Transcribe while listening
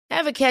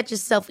Ever catch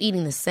yourself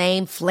eating the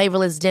same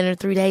flavorless dinner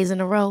 3 days in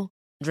a row?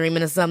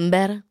 Dreaming of something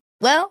better?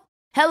 Well,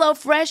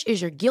 HelloFresh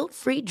is your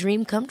guilt-free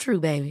dream come true,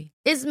 baby.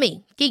 It's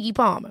me, Keke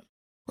Palmer.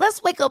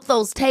 Let's wake up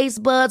those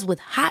taste buds with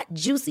hot,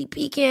 juicy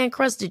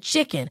pecan-crusted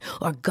chicken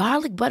or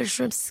garlic butter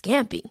shrimp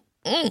scampi.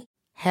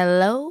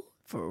 Hello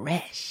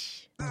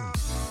Fresh.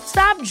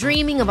 Stop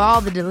dreaming of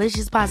all the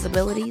delicious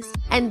possibilities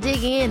and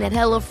dig in at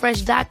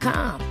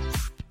HelloFresh.com.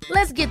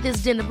 Let's get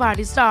this dinner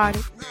party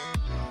started.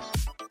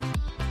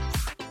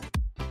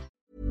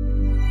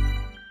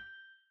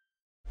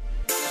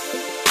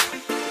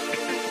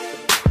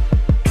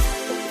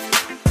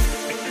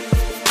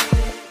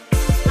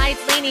 Hi,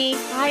 it's Lainey.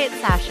 Hi, it's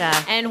Sasha.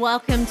 And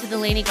welcome to the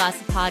Lainey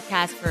Gossip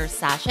Podcast for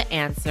Sasha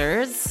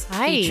Answers.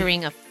 Hi.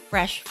 Featuring a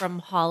fresh from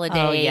holiday.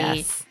 Oh,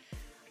 yes.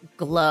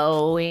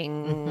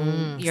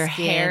 Glowing. Your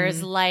Skin.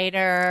 hair's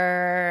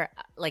lighter.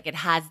 Like it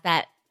has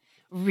that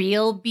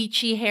real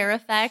beachy hair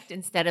effect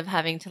instead of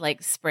having to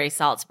like spray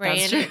salt spray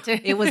That's in true.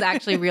 it. It was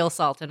actually real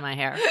salt in my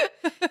hair.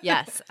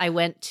 Yes. I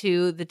went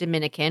to the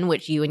Dominican,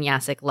 which you and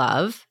Yasik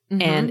love.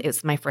 And it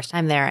was my first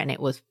time there, and it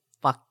was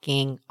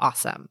fucking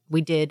awesome.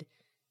 We did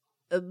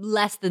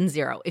less than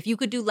zero. If you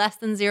could do less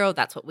than zero,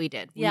 that's what we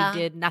did. Yeah. We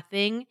did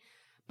nothing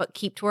but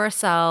keep to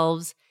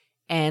ourselves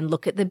and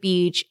look at the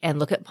beach and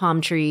look at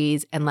palm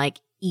trees and like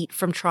eat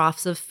from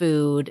troughs of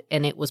food.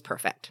 And it was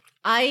perfect.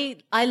 I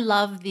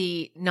love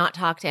the not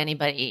talk to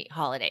anybody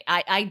holiday.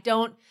 I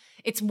don't,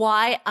 it's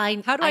why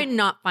How do I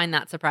not find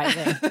that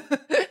surprising?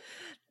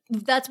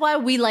 That's why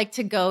we like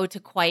to go to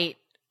quite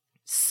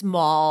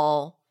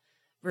small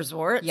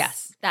resorts.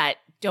 Yes. That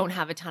don't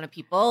have a ton of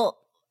people.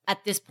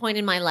 At this point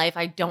in my life,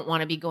 I don't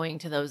want to be going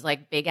to those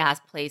like big ass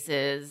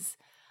places.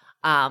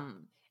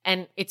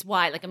 And it's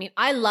why, like, I mean,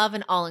 I love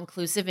an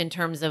all-inclusive in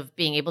terms of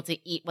being able to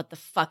eat what the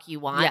fuck you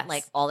want, Yes.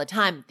 like, all the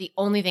time. The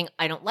only thing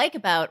I don't like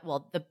about,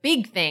 well, the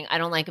big thing I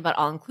don't like about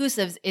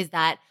all-inclusives is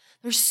that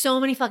there's so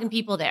many fucking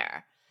people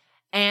there.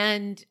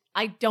 And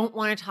I don't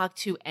want to talk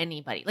to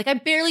anybody. Like, I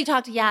barely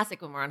talk to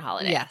Yasik when we're on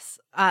holiday. Yes.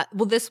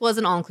 Well, this was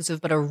an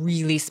all-inclusive, but a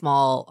really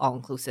small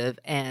all-inclusive.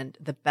 And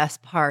the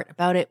best part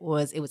about it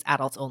was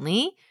adults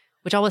only,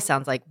 which always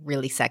sounds like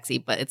really sexy,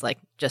 but it's like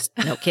just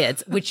no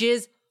kids, which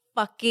is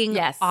fucking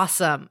Yes.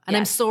 awesome. And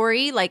I'm Yes.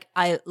 sorry, like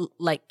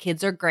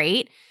kids are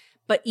great,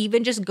 but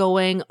even just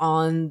going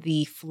on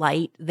the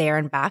flight there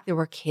and back, there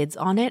were kids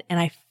on it,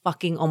 and I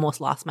fucking almost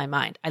lost my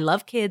mind. I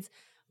love kids,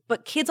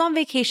 but kids on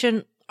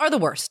vacation are the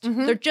worst.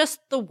 They're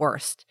just the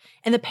worst.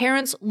 And the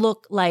parents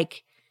look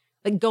like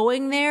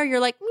going there, you're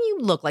like, you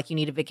look like you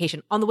need a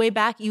vacation. On the way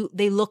back,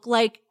 they look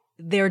like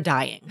they're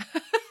dying.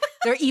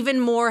 They're even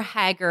more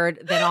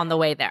haggard than on the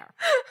way there.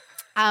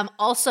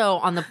 Also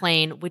on the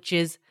plane, which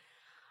is,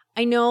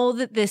 I know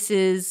that this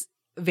is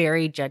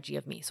very judgy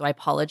of me, so I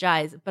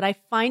apologize, but I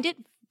find it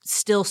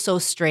still so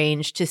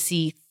strange to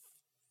see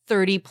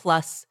 30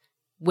 plus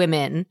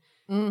women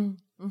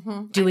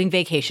doing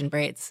vacation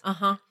braids.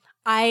 Uh-huh.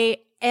 I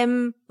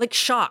am like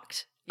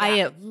shocked. Yeah.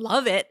 I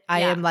love it. I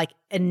Yeah. am like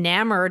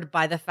enamored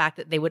by the fact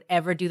that they would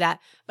ever do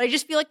that. But I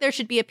just feel like there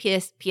should be a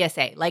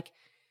PSA. Like,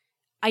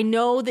 I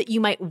know that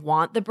you might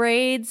want the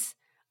braids.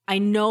 I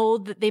know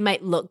that they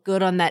might look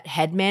good on that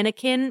head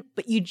mannequin,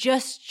 but you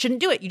just shouldn't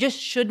do it. You just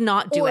should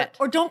not do it.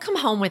 Or don't come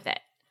home with it.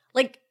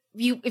 Like,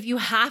 if you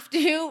have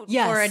to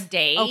Yes. for a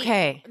date,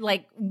 Okay.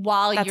 like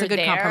while That's you're a good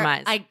there,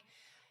 compromise.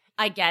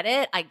 I get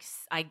it.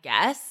 I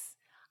guess,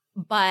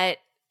 but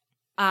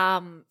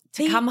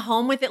to come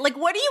home with it, like,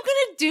 what are you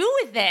gonna do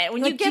with it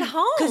when you get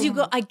home? Because you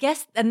go, I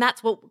guess, and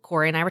that's what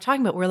Corey and I were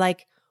talking about. We're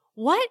like,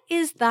 what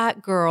is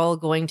that girl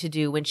going to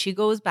do when she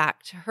goes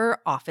back to her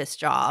office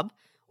job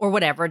or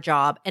whatever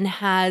job and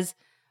has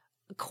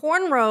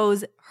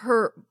cornrows?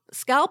 Her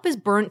scalp is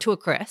burnt to a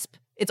crisp.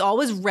 It's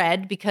always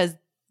red because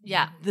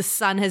the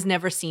sun has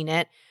never seen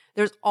it.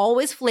 There's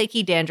always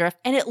flaky dandruff,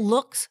 and it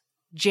looks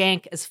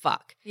jank as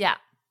fuck. Yeah.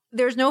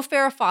 There's no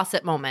Farrah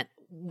Fawcett moment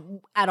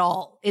at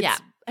all.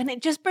 And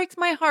it just breaks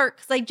my heart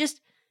because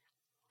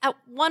at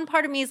one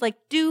part of me is like,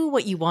 do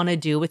what you want to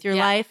do with your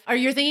life. Or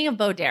you're thinking of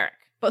Bo Derek.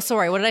 But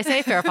sorry, what did I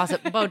say? Farrah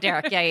Fawcett, Bo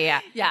Derek. Yeah.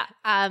 Yeah.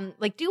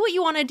 Like, do what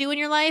you want to do in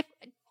your life.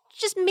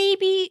 Just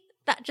maybe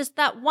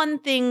that one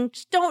thing.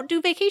 Just don't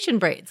do vacation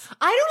braids.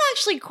 I don't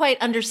actually quite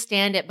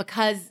understand it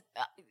because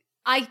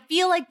I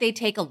feel like they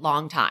take a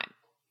long time.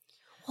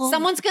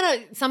 Someone's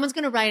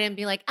gonna write in and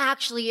be like,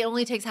 actually, it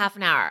only takes half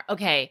an hour.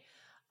 Okay.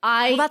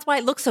 Well, that's why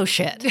it looks so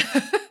shit.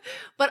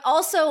 But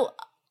also,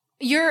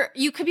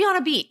 you could be on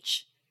a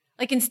beach,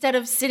 like instead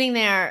of sitting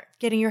there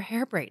Getting your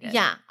hair braided.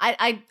 Yeah,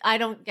 I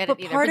don't get But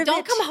it either. part But of don't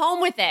it- come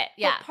home with it.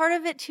 Yeah, But part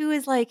of it too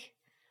is like,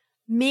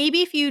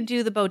 maybe if you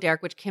do the Bo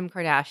Derek, which Kim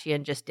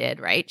Kardashian just did,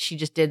 right? She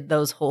just did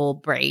those whole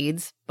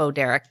braids, Bo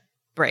Derek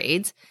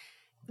braids.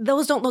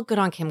 Those don't look good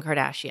on Kim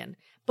Kardashian.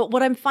 But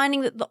what I'm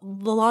finding that a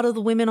lot of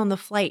the women on the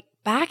flight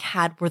back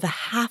had were the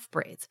half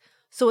braids.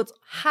 So it's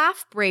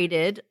half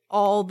braided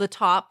all the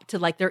top to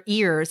like their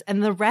ears,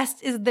 and the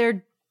rest is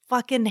their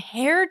fucking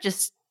hair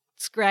just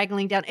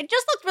scraggling down. It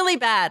just looked really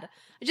bad.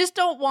 I just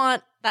don't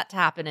want that to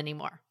happen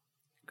anymore.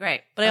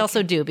 great. But I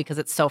also do because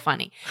it's so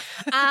funny.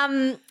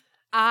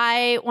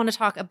 I want to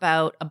talk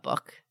about a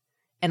book,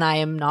 and I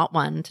am not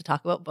one to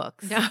talk about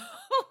books. No.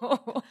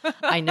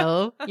 I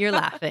know you're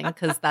laughing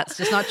because that's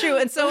just not true.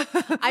 And so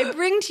I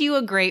bring to you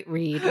a great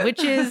read,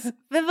 which is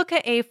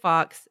Vivica A.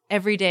 Fox,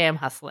 Every Day I'm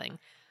Hustling.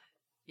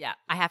 Yeah.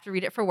 I have to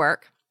read it for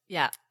work,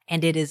 Yeah.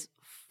 and it is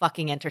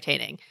fucking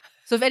entertaining.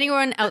 So if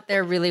anyone out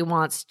there really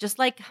wants, just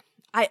like,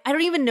 I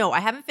don't even know. I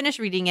haven't finished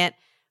reading it,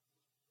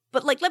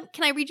 but like,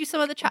 can I read you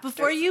some of the chapters?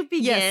 Before you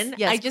begin,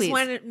 Yes, I just please.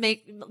 want to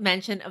make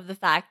mention of the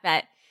fact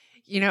that,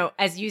 you know,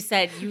 as you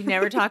said, you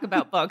never talk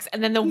about books.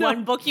 And then the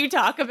one book you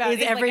talk about Is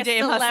is Every like Day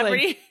a I'm Hustling.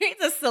 celebrity.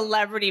 It's a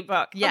celebrity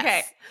book.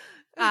 Yes.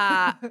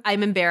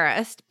 I'm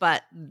embarrassed,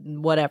 but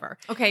whatever.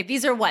 Okay.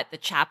 These are what? The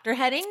chapter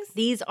headings?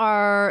 These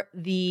are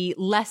the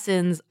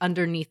lessons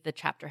underneath the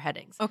chapter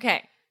headings.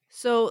 Okay.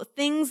 So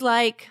things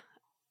like,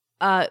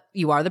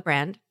 you are the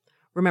brand.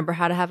 Remember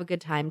how to have a good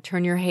time.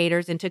 Turn your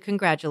haters into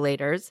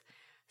congratulators.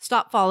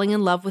 Stop falling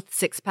in love with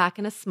six-pack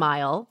and a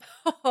smile.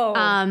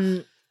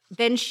 Oh.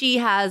 Then she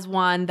has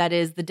one that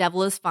is the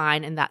devil is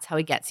fine, and that's how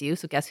he gets you.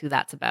 So guess who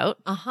that's about?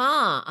 Who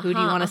Who do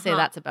you want to say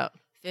that's about?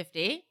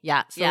 50?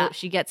 Yeah. So Yeah.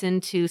 she gets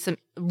into some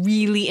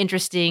really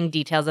interesting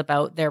details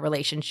about their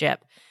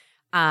relationship.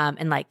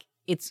 And like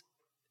it's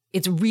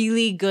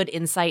really good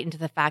insight into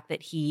the fact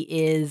that he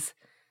is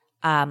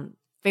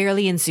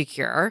fairly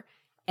insecure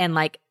and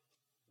like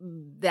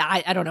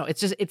I don't know.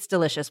 It's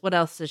delicious. What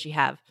else does she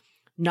have?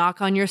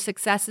 Knock on your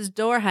success's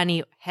door,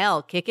 honey.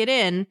 Hell, kick it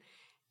in.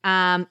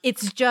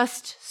 It's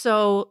just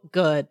so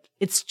good.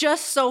 It's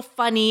just so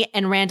funny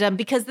and random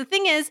because the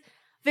thing is,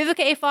 Vivica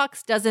A.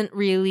 Fox doesn't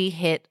really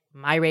hit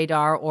my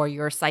radar or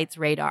your site's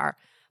radar,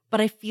 but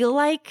I feel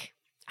like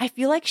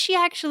she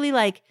actually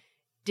like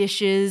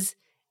dishes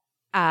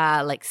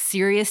like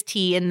serious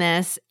tea in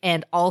this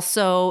and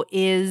also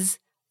is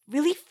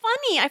really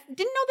funny. I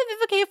didn't know that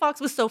Vivica A. Fox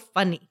was so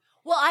funny.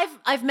 Well,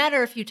 I've met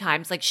her a few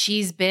times. Like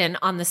she's been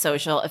on the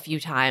social a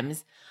few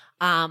times.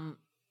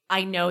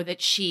 I know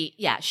that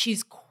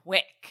she's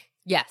quick.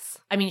 Yes.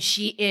 I mean,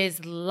 she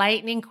is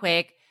lightning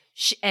quick.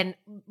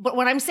 But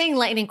when I'm saying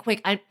lightning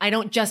quick, I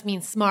don't just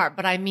mean smart,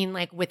 but I mean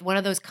like with one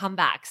of those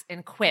comebacks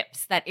and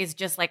quips that is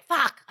just like,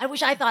 fuck, I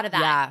wish I thought of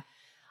that.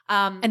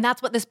 Yeah. And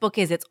that's what this book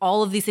is. It's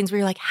all of these things where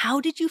you're like, how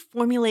did you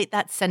formulate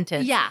that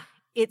sentence? Yeah.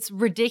 It's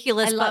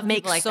ridiculous, I love but makes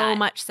people like so that.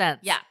 much sense.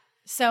 Yeah.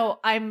 So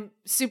I'm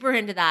super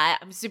into that.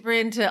 I'm super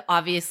into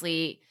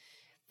obviously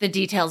the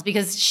details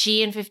because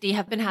she and 50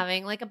 have been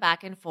having like a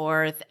back and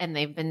forth and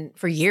they've been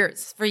For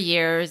years.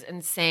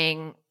 and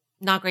saying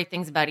not great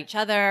things about each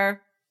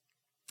other.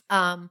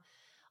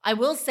 I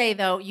will say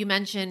though, you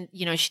mentioned,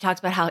 you know, she talks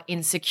about how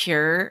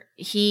insecure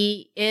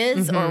he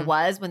is or Mhm.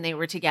 was when they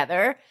were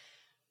together.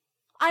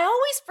 I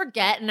always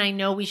forget, and I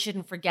know we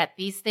shouldn't forget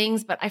these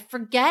things, but I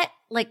forget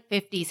like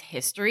 50's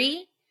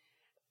history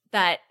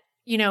that,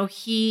 you know,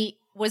 he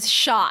was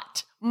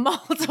shot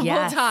multiple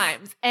Yes.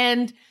 times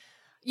and,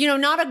 you know,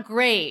 not a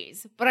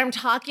graze, but I'm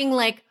talking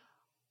like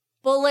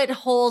bullet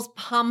holes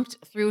pumped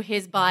through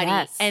his body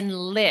Yes. and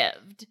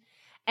lived.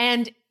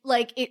 And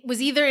like it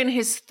was either in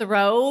his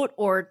throat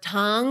or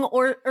tongue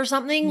or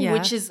something, Yeah.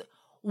 which is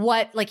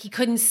what like he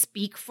couldn't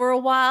speak for a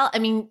while. I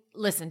mean,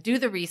 listen, do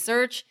the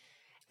research.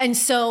 And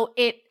so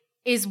it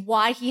is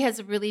why he has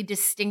a really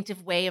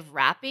distinctive way of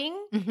rapping.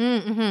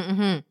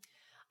 And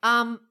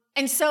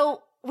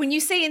so when you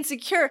say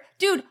insecure,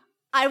 dude,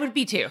 I would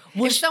be too.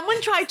 If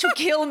someone tried to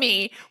kill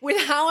me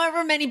with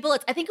however many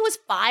bullets, I think it was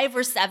 5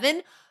 or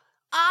 7,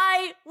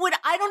 I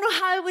don't know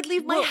how I would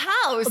leave my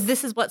house.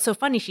 This is what's so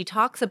funny. She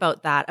talks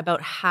about that,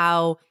 about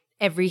how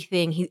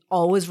everything, he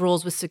always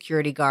rolls with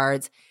security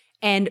guards.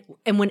 And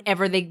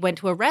whenever they went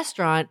to a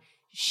restaurant,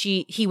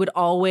 he would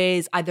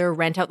always either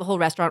rent out the whole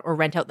restaurant or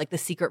rent out like the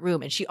secret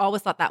room. And she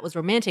always thought that was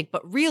romantic,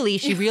 but really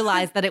she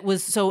realized that it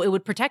was so it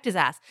would protect his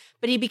ass.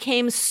 But he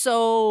became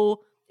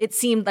so, it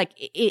seemed like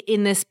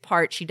in this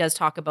part, she does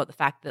talk about the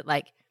fact that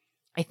like,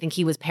 I think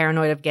he was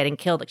paranoid of getting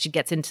killed. Like she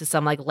gets into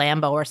some like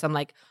Lambo or some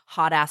like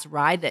hot ass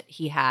ride that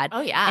he had.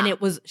 Oh, yeah.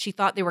 And she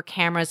thought they were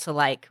cameras to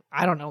like,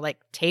 I don't know, like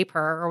tape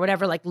her or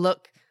whatever, like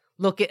look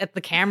at the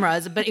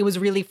cameras, but it was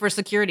really for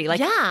security. Like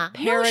Yeah.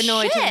 No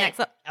paranoid to the shit. next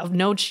level. Oh,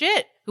 no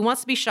shit. Who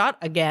wants to be shot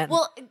again?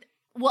 Well,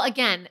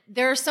 again,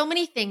 there are so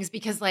many things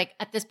because like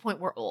at this point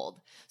we're old.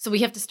 So we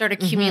have to start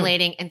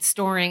accumulating and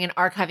storing and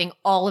archiving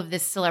all of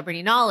this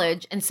celebrity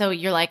knowledge. And so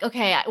you're like,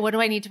 okay, what do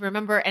I need to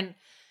remember? And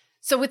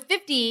so with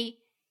 50,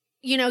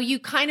 you know, you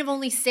kind of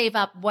only save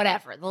up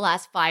whatever, the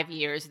last 5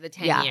 years, the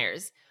 10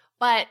 years.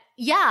 But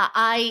yeah,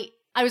 I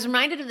was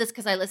reminded of this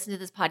because I listened to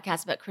this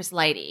podcast about Chris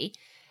Lighty.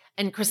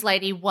 And Chris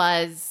Lighty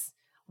was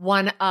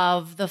one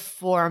of the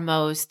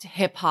foremost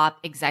hip hop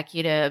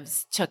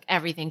executives, took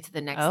everything to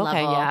the next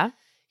level. Yeah.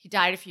 He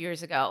died a few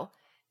years ago.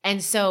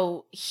 And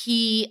so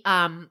he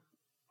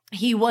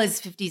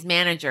was 50's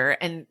manager.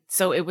 And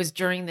so it was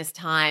during this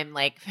time,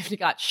 like 50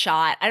 got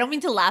shot. I don't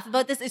mean to laugh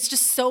about this. It's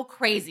just so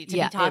crazy to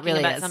be talking really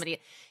about is. somebody.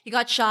 He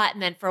got shot.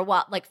 And then for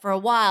a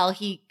while,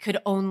 he could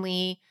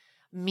only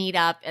meet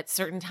up at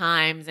certain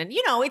times. And,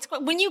 you know, it's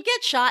when you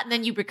get shot and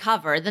then you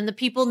recover, then the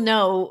people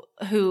know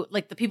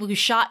the people who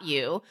shot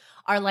you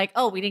are like,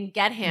 oh, we didn't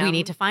get him. We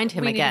need to find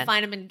him we again. need to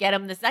find him and get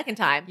him the second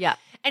time. Yeah.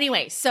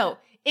 Anyway, so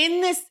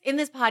in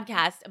this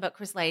podcast about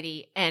Chris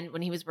Lighty and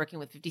when he was working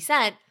with 50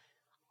 Cent,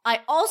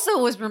 I also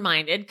was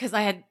reminded, because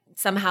I had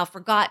somehow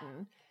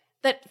forgotten,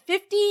 that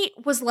 50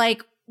 was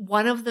like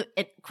one of the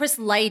Chris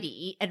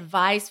Lighty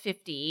advised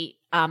 50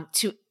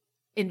 to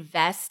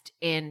invest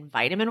in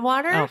vitamin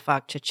water. Oh,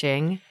 fuck,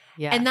 cha-ching.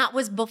 Yeah. And that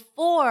was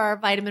before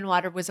vitamin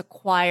water was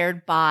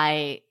acquired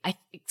by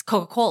it's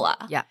Coca-Cola.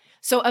 Yeah.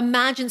 So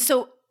imagine,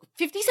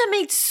 50 Cent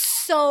made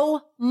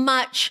so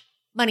much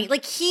money.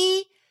 Like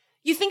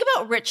you think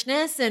about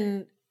richness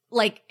and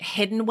like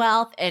hidden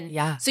wealth. And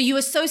Yeah. so you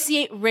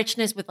associate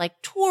richness with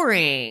like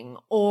touring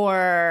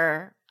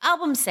or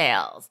album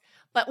sales,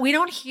 but we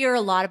don't hear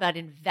a lot about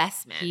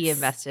investments. He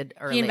invested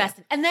early. He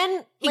invested. And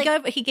then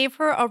He gave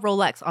her a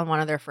Rolex on one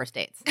of their first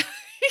dates.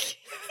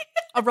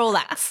 A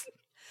Rolex.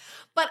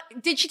 but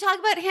did she talk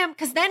about him?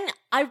 Because then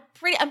I'm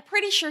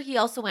pretty sure he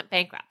also went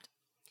bankrupt.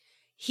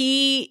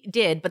 He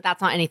did, but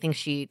that's not anything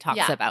she talks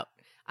Yeah. about.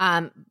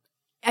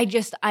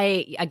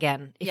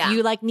 Again, if Yeah.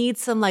 you like need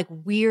some like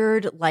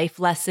weird life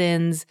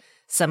lessons,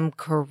 some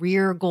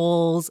career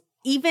goals,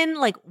 even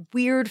like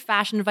weird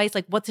fashion advice,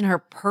 like what's in her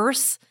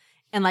purse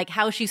and like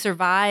how she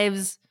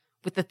survives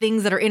with the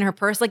things that are in her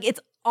purse, like it's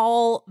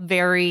all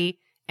very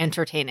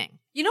entertaining.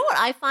 You know what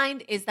I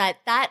find is that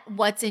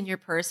what's in your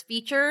purse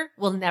feature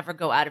will never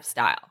go out of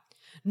style.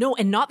 No,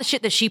 and not the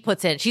shit that she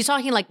puts in. She's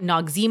talking like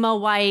Noxzema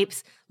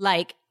wipes,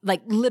 like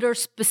litter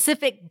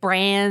specific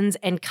brands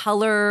and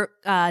color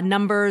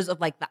numbers of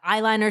like the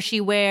eyeliner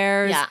she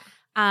wears. Yeah.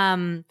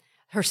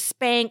 Her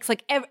Spanx,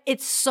 like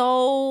it's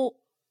so.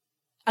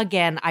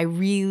 Again, I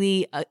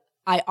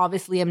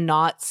obviously am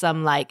not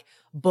some like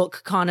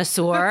book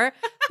connoisseur,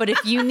 but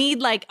if you need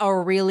like a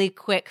really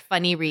quick,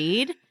 funny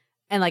read,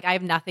 and like I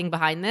have nothing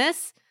behind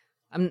this,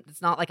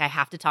 it's not like I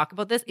have to talk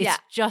about this. It's Yeah.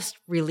 just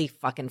really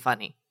fucking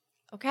funny.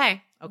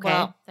 Okay. Okay.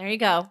 Well, there you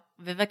go.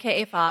 Vivica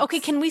A. Fox. Okay,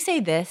 can we say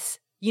this?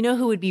 You know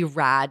who would be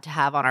rad to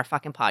have on our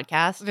fucking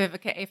podcast?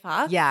 Vivica A.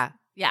 Fox? Yeah,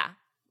 Yeah.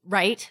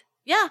 right?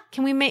 Yeah.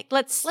 Can we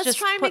let's Let's just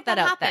try and put make that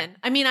out happen. there.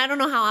 I mean, I don't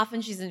know how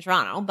often she's in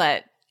Toronto,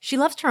 but She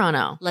loves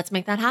Toronto. let's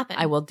make that happen.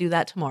 I will do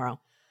that tomorrow.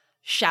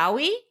 Shall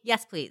we?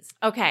 Yes, please.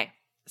 Okay.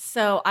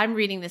 So I'm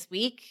reading this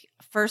week.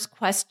 First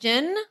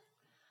question.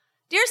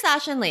 Dear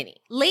Sasha and Lainey,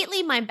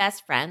 lately my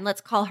best friend,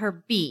 let's call her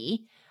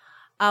B,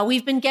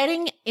 we've been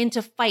getting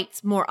into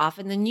fights more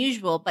often than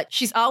usual, but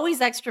she's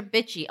always extra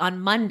bitchy on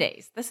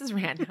Mondays. This is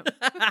random.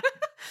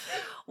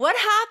 What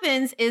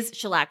happens is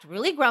she'll act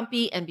really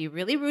grumpy and be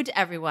really rude to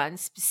everyone,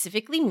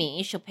 specifically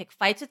me. She'll pick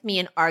fights with me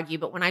and argue,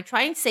 but when I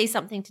try and say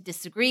something to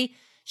disagree,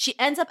 she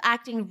ends up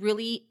acting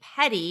really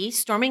petty,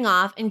 storming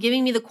off, and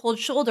giving me the cold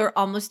shoulder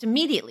almost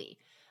immediately.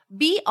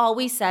 B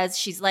always says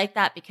she's like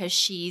that because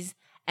she's,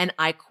 and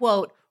I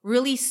quote,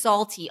 really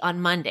salty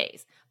on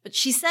Mondays. But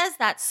she says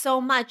that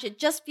so much, it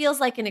just feels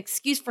like an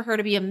excuse for her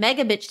to be a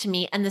mega bitch to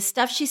me, and the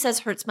stuff she says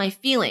hurts my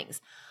feelings.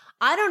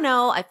 I don't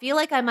know. I feel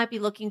like I might be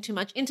looking too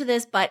much into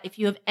this, but if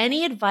you have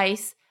any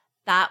advice,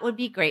 that would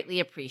be greatly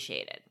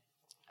appreciated.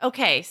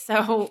 Okay,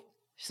 so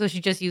So she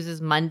just uses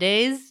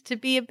Mondays to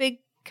be a big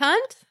cunt?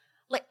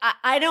 like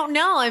I don't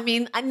know. I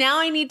mean, now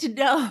I need to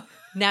know.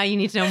 Now you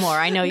need to know more.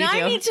 I know you Now do.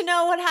 I need to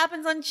know what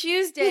happens on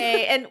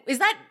Tuesday. And is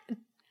that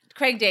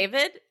Craig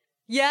David?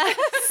 Yes.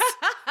 Who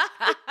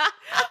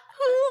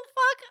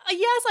fuck?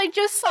 Yes, I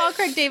just saw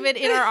Craig David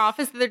in our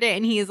office the other day,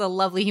 and he is a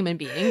lovely human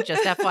being,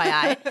 just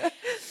FYI.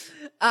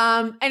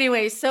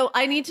 Anyway, so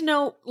I need to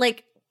know,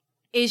 like,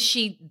 is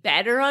she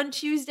better on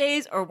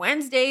Tuesdays or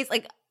Wednesdays?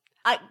 Like,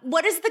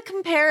 what is the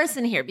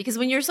comparison here? Because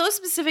when you're so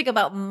specific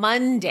about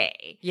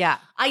Monday, Yeah.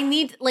 I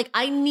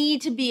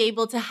need to be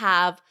able to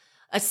have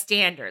a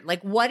standard.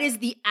 Like, what is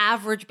the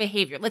average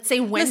behavior? Let's say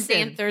Wednesday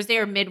Listen. and Thursday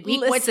or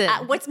midweek. Listen.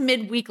 What's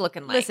midweek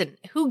looking like? Listen,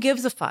 who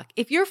gives a fuck?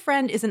 If your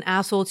friend is an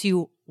asshole to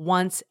you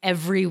once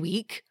every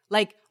week,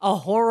 like a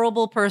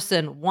horrible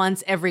person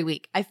once every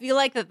week, I feel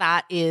like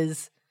that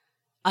is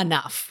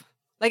enough.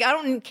 Like, I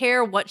don't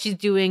care what she's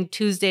doing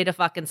Tuesday to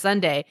fucking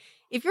Sunday.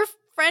 If your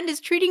friend is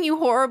treating you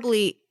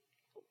horribly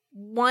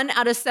 1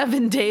 out of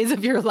 7 days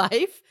of your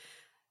life,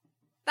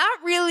 that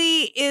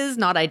really is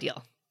not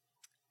ideal.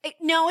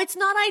 No, it's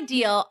not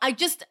ideal.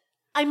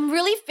 I'm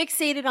really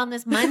fixated on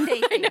this Monday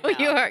I thing. know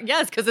you though. are.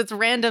 Yes, because it's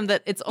random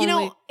that it's You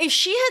only. know, if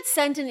she had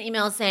sent an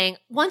email saying,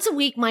 once a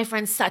week, my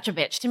friend's such a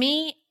bitch to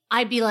me,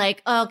 I'd be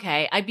like,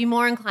 okay, I'd be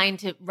more inclined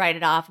to write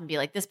it off and be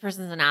like, this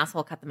person's an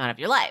asshole, cut them out of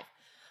your life.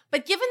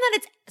 But given that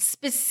it's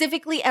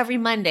specifically every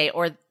Monday,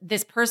 or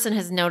this person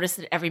has noticed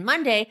it every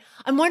Monday,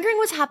 I'm wondering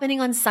what's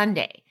happening on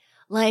Sunday.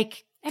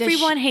 Like, does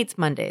Everyone hates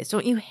Mondays.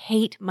 Don't you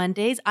hate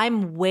Mondays?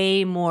 I'm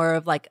way more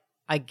of like,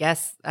 I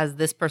guess, as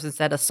this person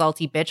said, a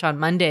salty bitch on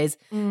Mondays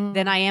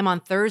than I am on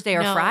Thursday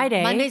or No,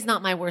 Friday. Monday's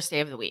not my worst day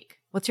of the week.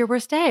 What's your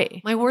worst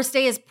day? My worst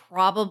day is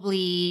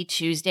probably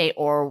Tuesday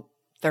or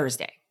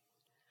Thursday.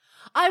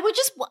 I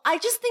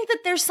just think that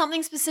there's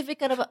something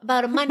specific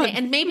about a Monday,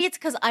 and maybe it's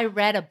because I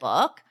read a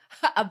book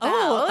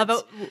about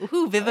About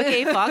who? Vivica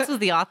A. Fox was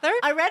the author?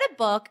 I read a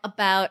book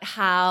about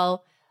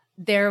how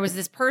there was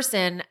this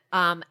person,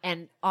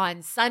 and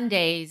on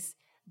Sundays,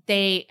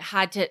 they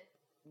had to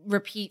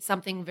repeat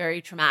something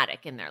very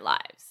traumatic in their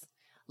lives.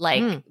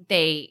 Like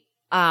they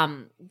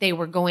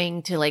were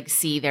going to like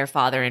see their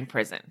father in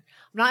prison.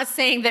 I'm not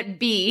saying that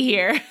B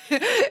here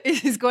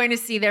is going to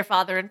see their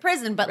father in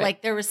prison, but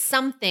like there was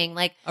something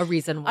like A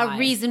reason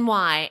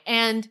why.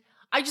 And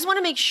I just want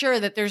to make sure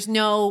that there's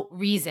no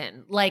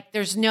reason, like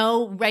there's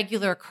no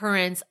regular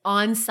occurrence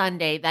on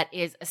Sunday that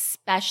is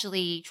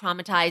especially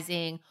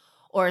traumatizing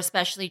or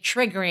especially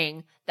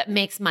triggering that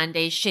makes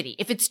Mondays shitty.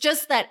 If it's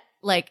just that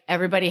like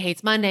everybody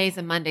hates Mondays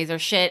and Mondays are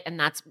shit and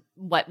that's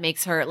what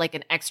makes her like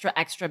an extra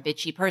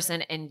bitchy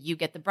person and you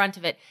get the brunt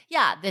of it.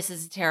 Yeah, this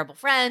is a terrible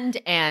friend.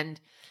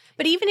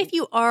 But even if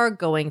you are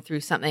going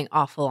through something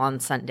awful on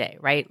Sunday,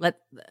 right?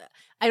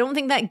 I don't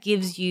think that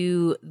gives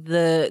you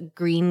the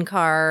green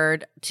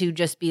card to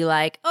just be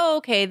like, oh,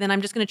 okay, then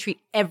I'm just going to treat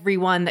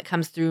everyone that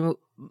comes through,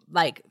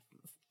 like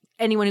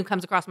anyone who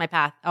comes across my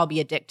path, I'll be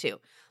a dick to.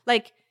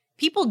 Like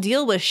people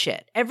deal with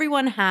shit.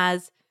 Everyone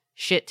has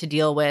shit to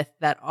deal with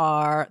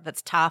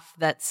that's tough,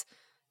 that's,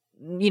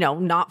 you know,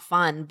 not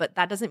fun, but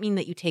that doesn't mean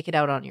that you take it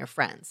out on your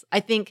friends.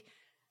 I think,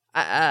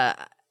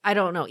 I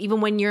don't know,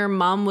 even when your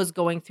mom was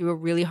going through a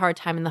really hard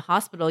time in the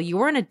hospital, you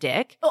weren't a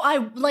dick. Oh,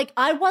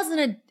 I wasn't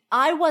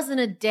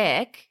a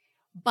dick,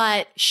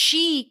 but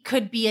she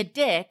could be a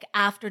dick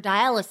after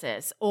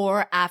dialysis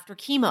or after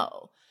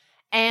chemo.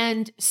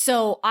 And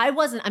so I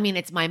wasn't, I mean,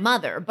 it's my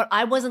mother, but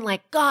I wasn't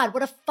like, God,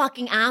 what a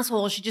fucking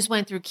asshole. She just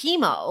went through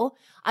chemo.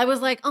 I was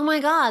like, oh my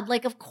God,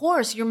 like, of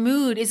course your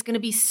mood is going to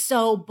be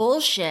so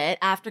bullshit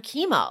after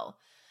chemo.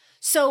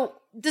 So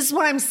this is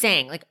what I'm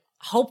saying. Like,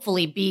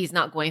 hopefully B's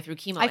not going through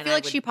chemo. I feel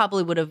like she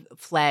probably would have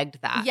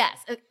flagged that. Yes.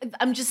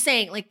 I'm just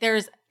saying, like,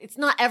 it's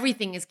not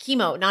everything is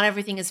chemo. Not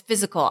everything is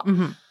physical.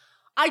 Mm-hmm.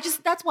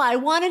 That's why I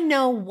want to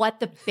know what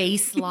the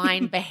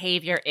baseline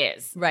behavior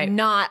is. Right.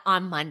 Not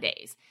on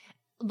Mondays.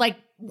 Like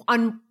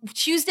on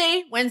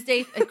Tuesday,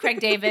 Wednesday, Craig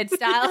David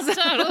styles.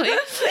 Totally.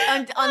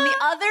 On the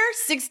other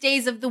 6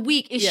 days of the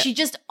week, is she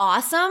just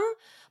awesome?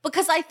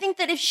 Because I think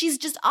that if she's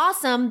just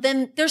awesome,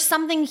 then there's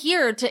something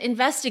here to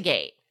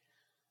investigate.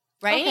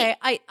 Right?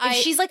 Okay. If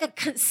she's like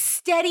a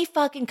steady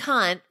fucking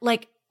cunt,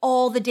 like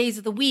all the days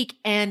of the week,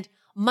 and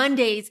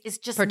Mondays is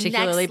just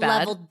particularly next bad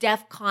level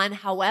DEF CON,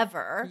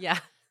 however, yeah,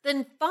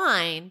 then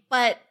fine.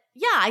 But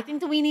yeah, I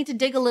think that we need to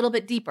dig a little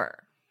bit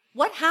deeper.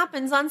 What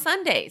happens on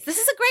Sundays? This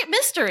is a great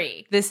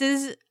mystery.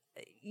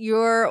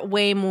 You're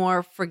way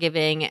more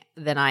forgiving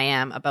than I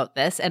am about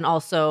this. And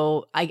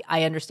also,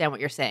 I understand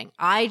what you're saying.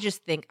 I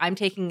just think I'm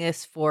taking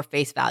this for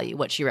face value,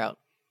 what she wrote.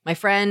 My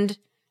friend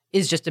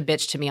is just a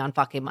bitch to me on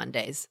fucking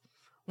Mondays.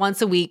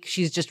 Once a week,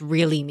 she's just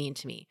really mean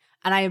to me.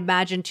 And I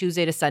imagine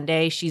Tuesday to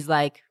Sunday, she's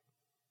like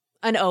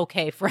an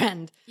okay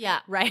friend. Yeah.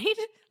 Right?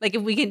 Like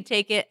if we can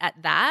take it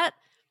at that,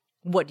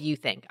 what do you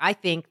think? I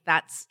think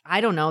I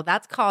don't know,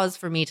 that's cause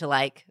for me to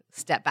like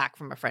step back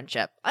from a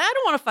friendship. I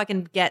don't want to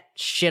fucking get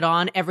shit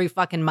on every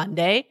fucking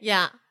Monday.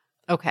 Yeah.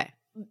 Okay.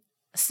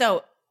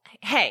 So,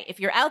 hey, if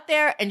you're out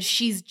there and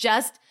she's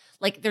just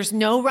like, there's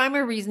no rhyme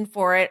or reason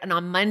for it, and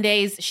on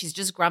Mondays, she's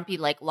just grumpy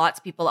like lots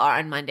of people are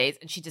on Mondays,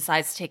 and she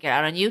decides to take it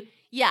out on you,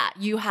 yeah,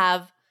 you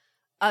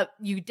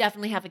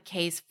definitely have a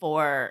case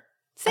for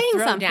saying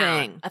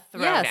something. A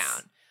throwdown.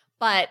 Yes.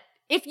 But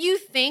if you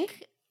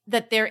think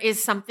that there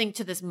is something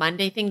to this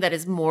Monday thing that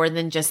is more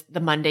than just the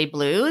Monday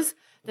blues,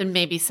 then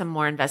maybe some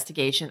more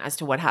investigation as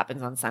to what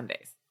happens on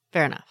Sundays.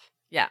 Fair enough.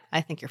 Yeah.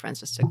 I think your friend's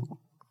just a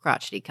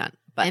crotchety cunt.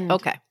 But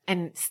okay.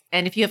 And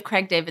if you have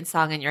Craig David's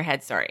song in your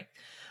head, sorry.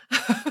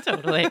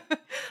 Totally.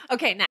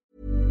 Okay, next.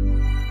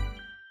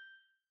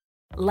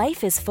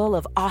 Life is full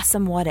of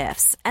awesome what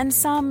ifs, and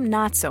some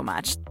not so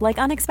much, like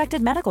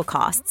unexpected medical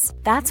costs.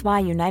 That's why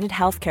United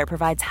Healthcare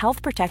provides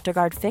Health Protector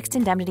Guard fixed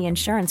indemnity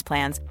insurance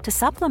plans to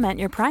supplement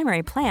your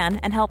primary plan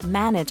and help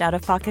manage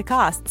out-of-pocket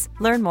costs.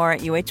 Learn more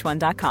at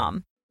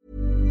uh1.com.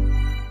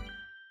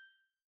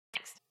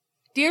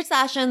 Dear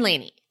Sasha and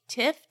Lainey,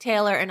 Tiff,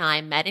 Taylor, and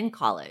I met in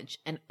college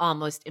and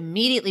almost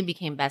immediately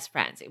became best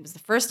friends. It was the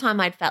first time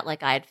I'd felt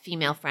like I had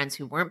female friends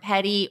who weren't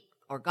petty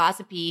or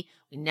gossipy.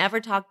 We never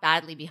talked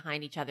badly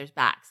behind each other's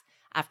backs.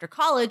 After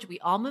college, we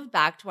all moved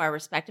back to our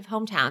respective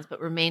hometowns but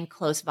remained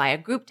close via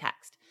group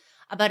text.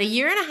 About a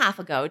year and a half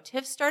ago,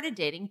 Tiff started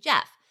dating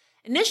Jeff.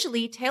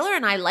 Initially, Taylor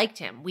and I liked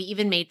him. We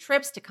even made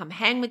trips to come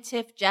hang with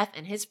Tiff, Jeff,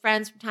 and his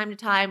friends from time to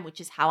time,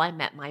 which is how I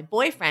met my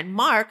boyfriend,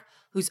 Mark,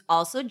 who's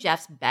also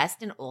Jeff's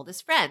best and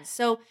oldest friend.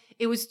 So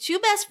it was two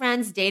best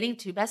friends dating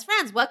two best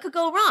friends. What could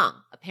go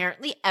wrong?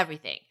 Apparently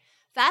everything.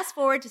 Fast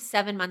forward to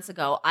 7 months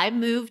ago, I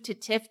moved to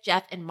Tiff,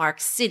 Jeff, and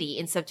Mark's city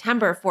in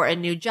September for a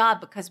new job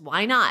because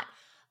why not?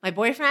 My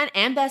boyfriend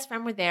and best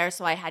friend were there,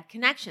 so I had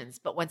connections.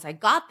 But once I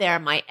got there,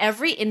 my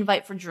every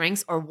invite for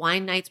drinks or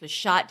wine nights was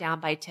shot down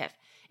by Tiff.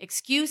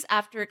 Excuse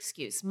after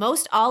excuse,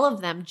 most all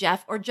of them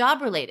Jeff or job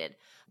related.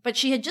 But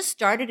she had just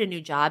started a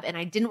new job and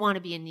I didn't want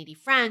to be a needy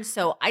friend,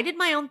 so I did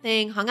my own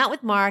thing, hung out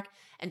with Mark,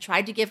 and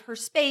tried to give her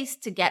space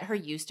to get her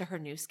used to her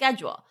new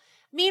schedule.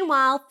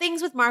 Meanwhile,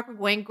 things with Mark were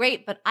going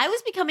great, but I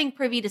was becoming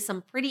privy to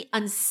some pretty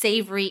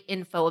unsavory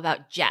info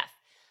about Jeff.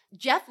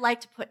 Jeff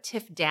liked to put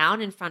Tiff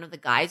down in front of the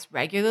guys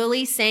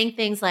regularly, saying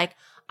things like,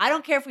 I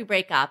don't care if we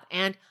break up,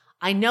 and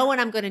I know when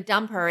I'm going to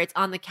dump her, it's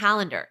on the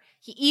calendar.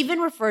 He even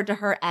referred to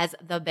her as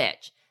the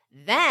bitch.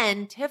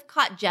 Then Tiff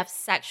caught Jeff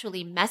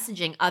sexually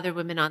messaging other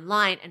women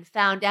online and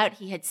found out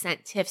he had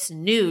sent Tiff's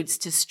nudes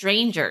to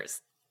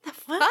strangers. The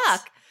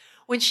fuck?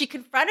 When she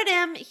confronted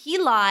him, he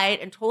lied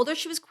and told her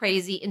she was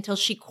crazy until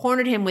she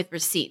cornered him with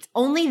receipts.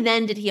 Only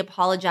then did he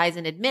apologize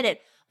and admit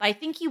it, but I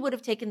think he would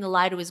have taken the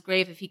lie to his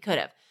grave if he could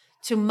have.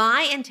 To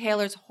my and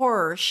Taylor's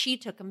horror, she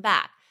took him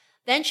back.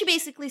 Then she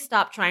basically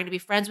stopped trying to be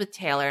friends with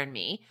Taylor and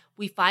me.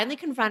 We finally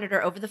confronted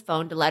her over the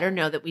phone to let her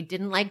know that we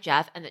didn't like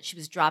Jeff and that she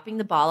was dropping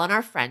the ball on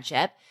our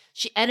friendship.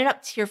 She ended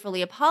up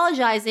tearfully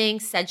apologizing,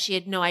 said she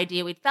had no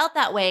idea we'd felt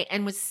that way,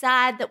 and was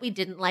sad that we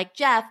didn't like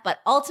Jeff, but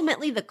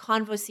ultimately the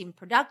convo seemed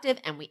productive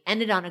and we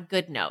ended on a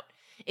good note.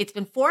 It's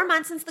been 4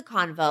 months since the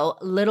convo.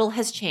 Little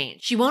has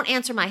changed. She won't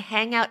answer my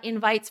hangout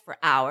invites for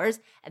hours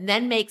and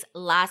then makes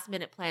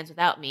last-minute plans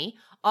without me,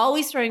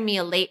 always throwing me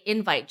a late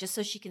invite just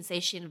so she can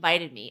say she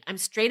invited me. I'm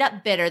straight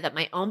up bitter that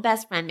my own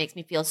best friend makes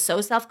me feel so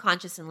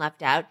self-conscious and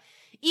left out.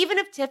 Even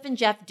if Tiff and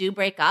Jeff do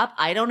break up,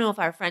 I don't know if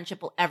our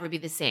friendship will ever be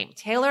the same.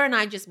 Taylor and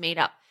I just made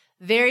up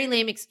very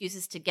lame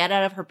excuses to get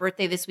out of her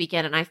birthday this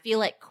weekend, and I feel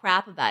like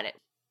crap about it.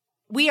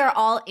 We are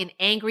all in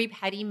angry,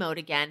 petty mode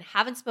again.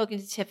 Haven't spoken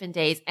to Tiff in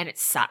days, and it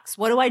sucks.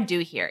 What do I do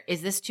here?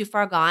 Is this too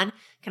far gone?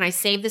 Can I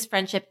save this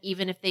friendship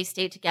even if they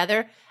stay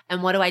together?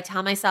 And what do I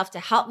tell myself to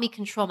help me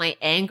control my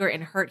anger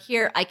and hurt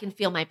here? I can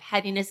feel my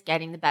pettiness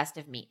getting the best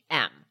of me.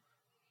 M.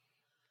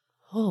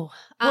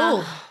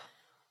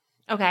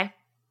 Okay.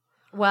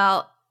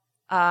 Well,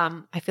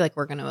 I feel like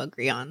we're going to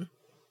agree on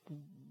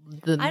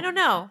I don't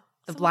know.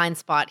 the blind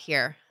spot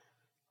here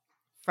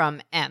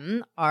from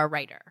M, our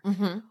writer,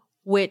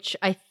 which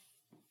I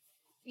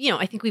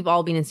think we've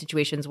all been in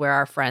situations where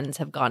our friends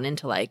have gone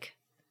into like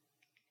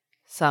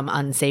some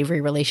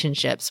unsavory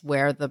relationships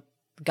where the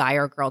guy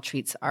or girl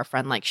treats our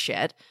friend like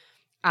shit.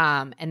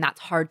 And that's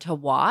hard to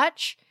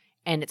watch,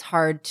 and it's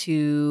hard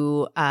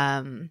to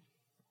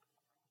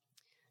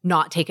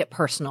not take it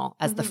personal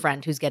as the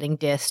friend who's getting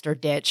dissed or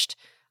ditched,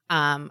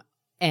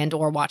 and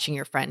or watching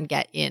your friend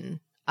get in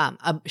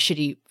a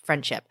shitty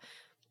friendship.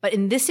 But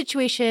in this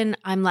situation,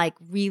 I'm like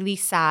really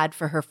sad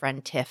for her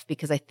friend Tiff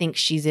because I think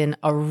she's in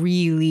a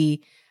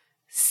really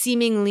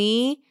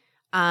seemingly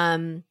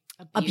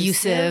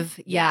abusive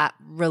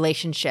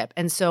relationship.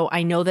 And so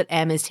I know that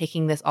M is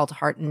taking this all to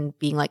heart and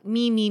being like,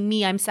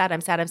 me, I'm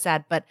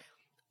sad. But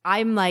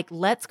I'm like,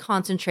 let's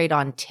concentrate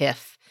on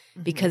Tiff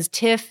because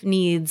Tiff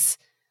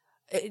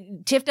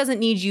doesn't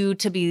need you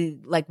to be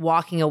like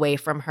walking away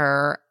from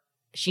her.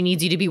 She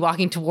needs you to be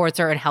walking towards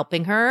her and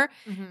helping her.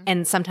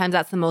 And sometimes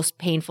that's the most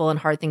painful and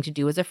hard thing to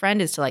do as a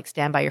friend is to like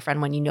stand by your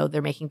friend when you know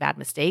they're making bad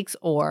mistakes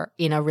or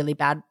in a really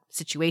bad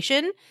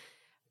situation.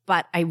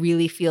 But I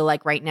really feel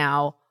like right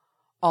now,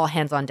 all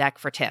hands on deck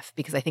for Tiff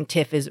because I think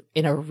Tiff is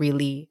in a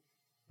really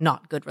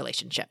not good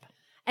relationship.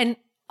 And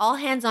all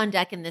hands on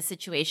deck in this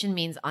situation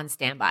means on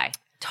standby.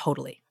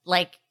 Totally.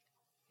 Like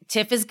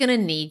Tiff is going to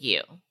need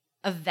you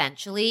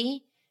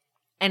eventually.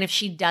 And if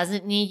she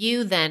doesn't need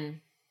you,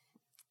 then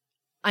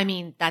I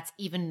mean, that's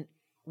even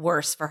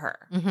worse for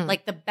her.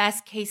 Like the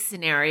best case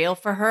scenario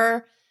for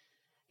her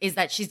is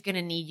that she's going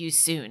to need you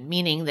soon,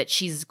 meaning that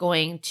she's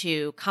going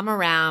to come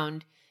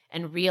around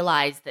and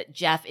realize that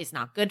Jeff is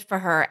not good for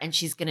her and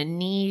she's going to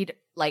need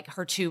like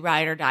her two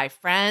ride or die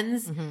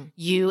friends,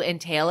 you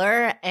and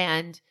Taylor.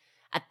 And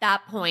at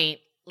that point,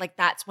 like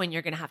that's when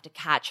you're going to have to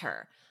catch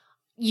her.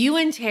 You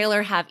and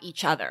Taylor have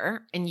each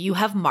other and you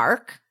have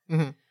Mark,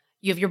 you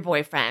have your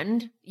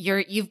boyfriend,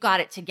 you've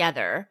got it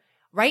together.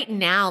 Right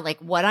now, like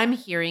what I'm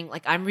hearing,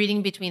 like I'm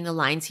reading between the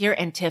lines here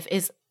and Tiff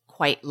is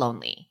quite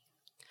lonely.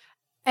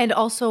 And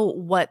also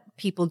what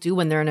people do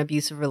when they're in an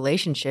abusive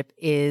relationship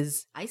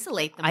is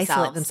isolate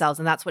themselves.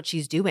 And that's what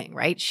she's doing,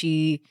 right?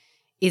 She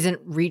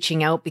isn't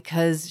reaching out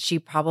because she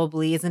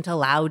probably isn't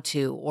allowed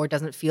to or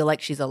doesn't feel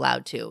like she's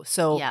allowed to.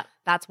 So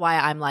that's why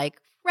I'm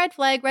like, red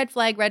flag.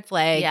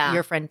 Yeah.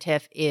 Your friend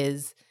Tiff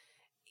isn't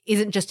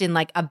just in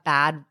like a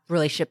bad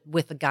relationship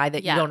with a guy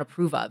that you don't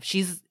approve of.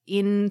 She's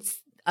in,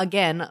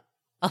 again,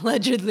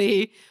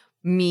 allegedly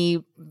me,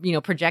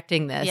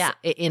 projecting this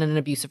in an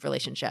abusive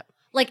relationship.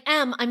 Like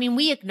M, I mean,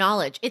 we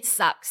acknowledge it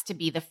sucks to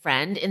be the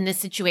friend in this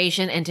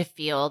situation and to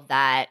feel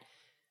that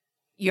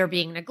you're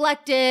being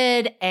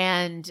neglected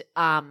and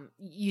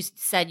you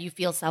said you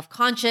feel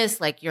self-conscious,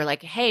 like you're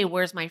like, hey,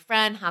 where's my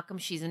friend? How come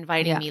she's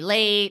inviting me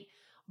late?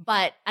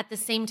 But at the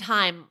same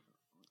time,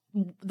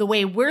 the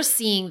way we're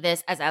seeing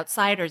this as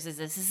outsiders is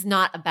this is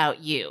not about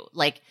you.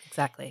 Like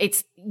exactly.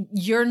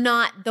 You're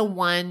not the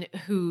one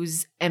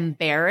who's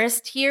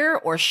embarrassed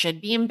here or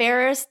should be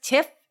embarrassed.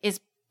 Tiff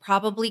is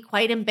probably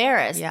quite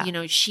embarrassed. Yeah.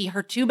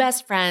 Her two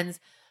best friends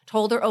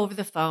told her over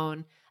the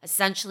phone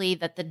essentially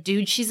that the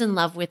dude she's in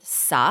love with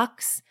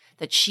sucks,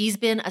 that she's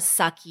been a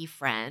sucky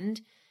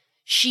friend.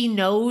 she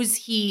knows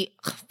he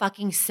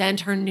fucking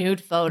sent her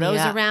nude photos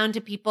around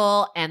to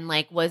people and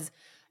like was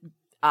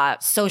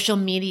social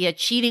media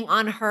cheating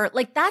on her.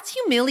 Like that's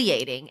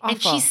humiliating. Awful.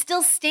 And she's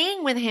still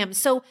staying with him.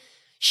 So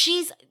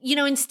she's, you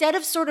know, instead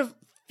of sort of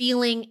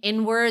feeling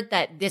inward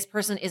that this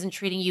person isn't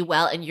treating you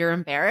well and you're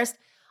embarrassed,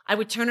 I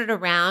would turn it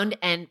around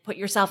and put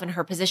yourself in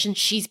her position.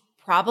 She's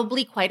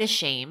probably quite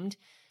ashamed.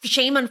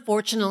 Shame,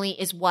 unfortunately,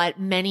 is what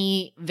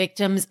many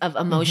victims of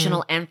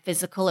emotional and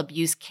physical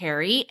abuse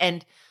carry.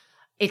 And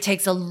it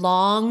takes a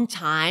long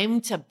time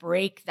to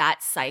break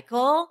that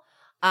cycle.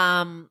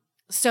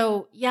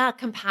 So yeah,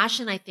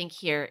 compassion, I think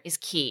here is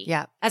key.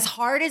 Yeah. As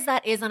hard as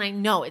that is, and I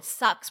know it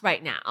sucks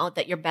right now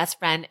that your best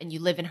friend and you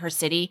live in her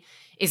city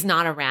is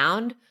not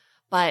around,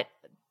 but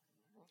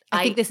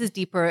I think this is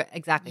deeper.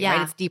 Exactly. Yeah.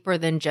 Right. It's deeper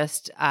than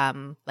just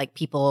like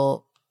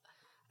people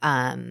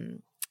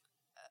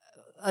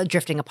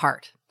drifting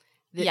apart.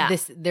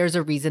 There's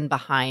a reason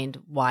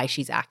behind why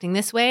she's acting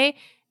this way.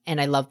 And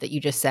I love that you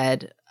just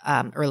said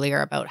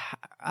earlier about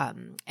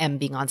M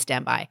being on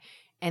standby.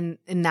 And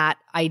that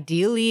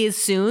ideally is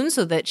soon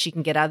so that she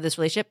can get out of this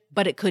relationship,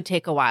 but it could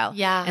take a while.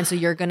 Yeah. And so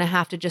you're going to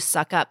have to just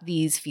suck up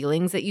these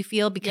feelings that you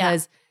feel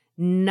because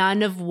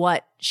none of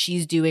what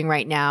she's doing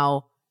right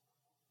now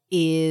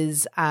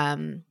is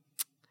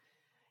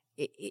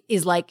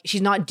like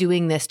she's not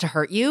doing this to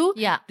hurt you.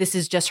 Yeah. This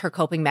is just her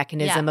coping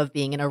mechanism of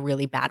being in a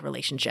really bad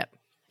relationship.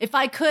 If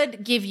I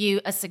could give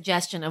you a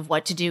suggestion of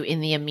what to do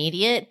in the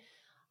immediate,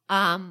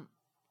 I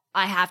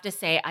have to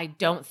say I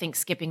don't think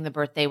skipping the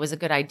birthday was a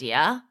good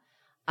idea.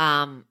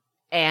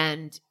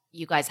 And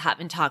you guys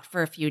haven't talked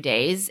for a few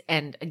days.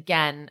 And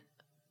again,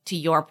 to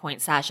your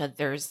point, Sasha,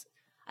 there's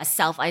a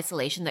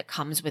self-isolation that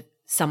comes with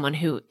someone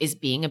who is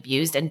being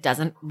abused and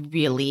doesn't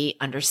really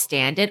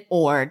understand it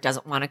or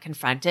doesn't want to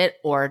confront it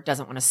or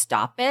doesn't want to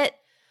stop it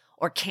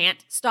or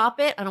can't stop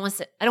it. I don't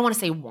want to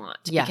say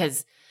want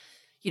because,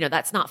 you know,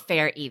 that's not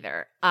fair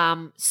either.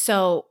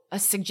 So a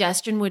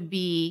suggestion would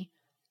be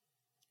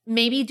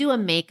maybe do a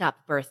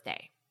makeup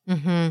birthday.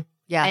 Mm-hmm.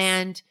 Yes.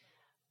 And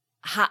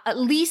at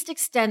least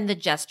extend the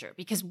gesture,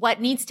 because what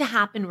needs to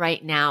happen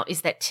right now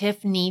is that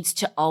Tiff needs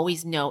to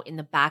always know in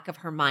the back of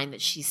her mind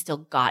that she's still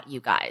got you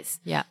guys.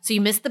 Yeah. So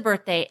you missed the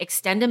birthday,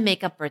 extend a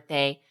makeup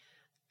birthday.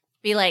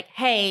 Be like,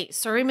 hey,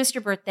 sorry, missed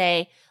your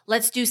birthday.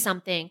 Let's do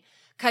something.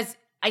 Because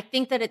I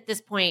think that at this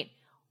point,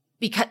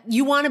 because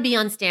you want to be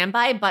on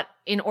standby, but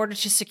in order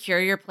to secure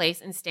your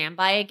place in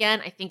standby again,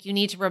 I think you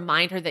need to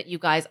remind her that you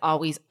guys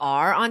always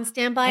are on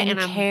standby and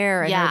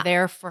care and are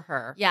there for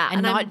her. Yeah.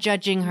 And not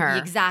judging her.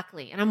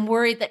 Exactly. And I'm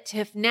worried that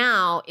Tiff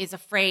now is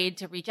afraid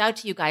to reach out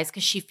to you guys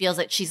because she feels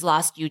that she's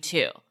lost you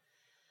too.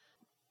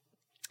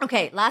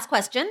 Okay, last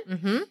question.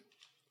 Mm-hmm.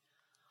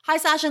 Hi,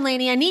 Sasha and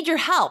Lainey. I need your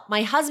help.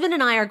 My husband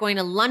and I are going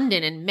to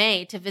London in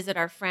May to visit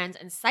our friends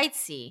and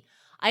sightsee.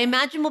 I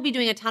imagine we'll be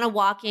doing a ton of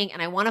walking, and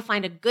I want to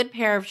find a good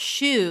pair of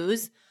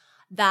shoes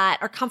that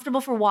are comfortable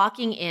for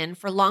walking in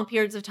for long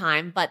periods of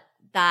time, but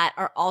that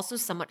are also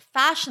somewhat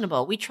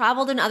fashionable. We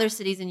traveled in other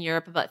cities in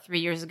Europe about 3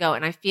 years ago,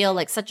 and I feel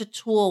like such a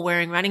tool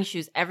wearing running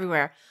shoes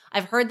everywhere.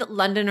 I've heard that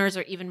Londoners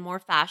are even more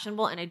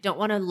fashionable, and I don't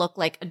want to look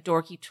like a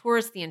dorky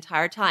tourist the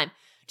entire time.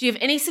 Do you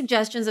have any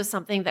suggestions of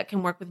something that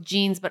can work with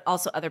jeans but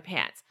also other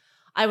pants?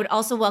 I would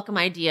also welcome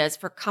ideas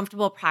for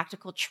comfortable,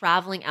 practical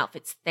traveling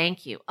outfits.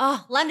 Thank you.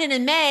 Oh, London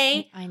in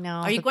May. I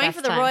know. Are you going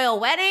for the royal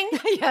wedding?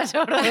 Yeah,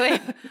 totally.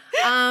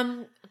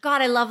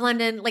 God, I love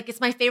London. Like, it's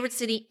my favorite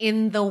city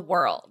in the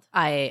world.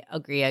 I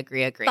agree.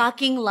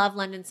 Fucking love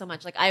London so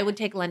much. Like, I would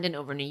take London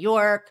over New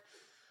York,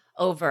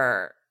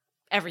 over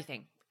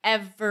everything.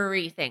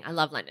 Everything. I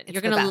love London.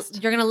 You're gonna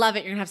love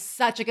it. You're gonna have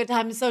such a good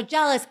time. I'm so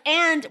jealous.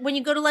 And when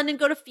you go to London,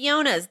 go to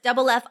Fiona's,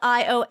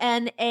 FIONA''S,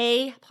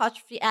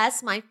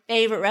 my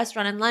favorite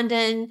restaurant in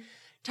London.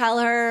 Tell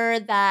her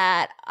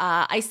that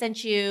I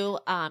sent you.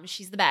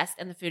 She's the best,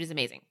 and the food is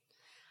amazing.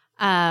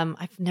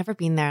 I've never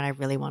been there, and I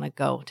really want to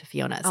go to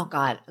Fiona's. Oh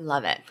God, I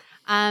love it.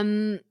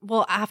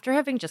 Well, after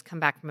having just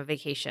come back from a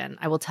vacation,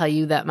 I will tell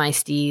you that my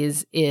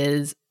steez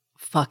is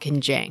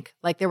fucking jank.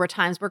 Like, there were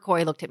times where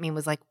Corey looked at me and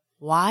was like,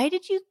 why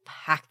did you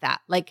pack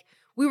that? Like,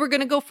 we were going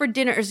to go for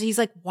dinner. So he's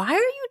like, why are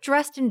you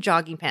dressed in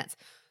jogging pants?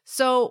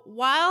 So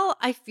while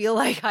I feel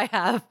like I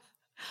have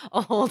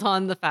a hold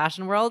on the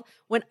fashion world,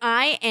 when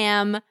I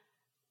am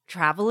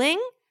traveling,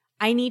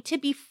 I need to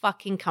be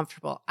fucking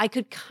comfortable. I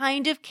could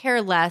kind of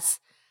care less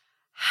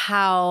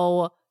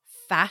how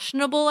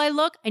fashionable I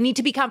look. I need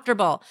to be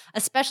comfortable,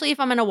 especially if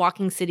I'm in a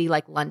walking city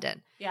like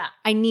London. Yeah.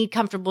 I need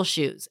comfortable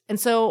shoes. And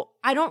so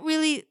I don't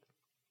really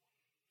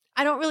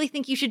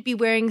think you should be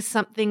wearing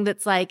something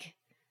that's like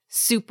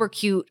super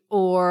cute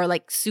or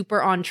like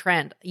super on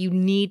trend. You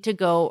need to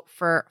go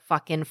for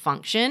fucking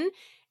function.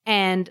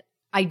 And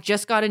I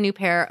just got a new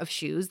pair of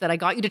shoes that I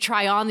got you to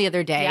try on the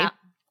other day. Yeah.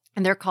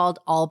 And they're called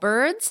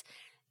Allbirds.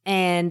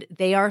 And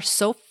they are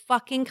so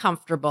fucking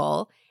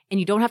comfortable. And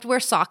you don't have to wear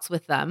socks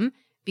with them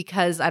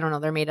because, I don't know,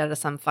 they're made out of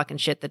some fucking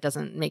shit that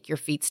doesn't make your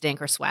feet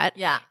stink or sweat.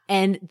 Yeah.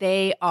 And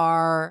they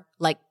are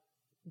like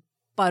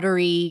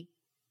buttery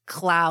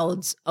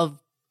clouds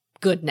of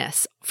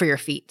goodness for your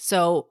feet.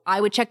 So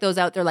I would check those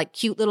out. They're like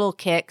cute little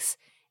kicks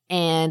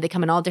and they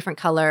come in all different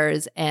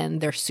colors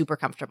and they're super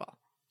comfortable.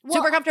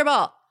 Super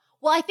comfortable.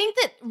 Well, I think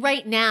that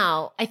right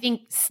now, I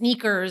think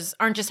sneakers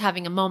aren't just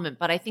having a moment,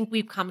 but I think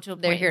we've come to a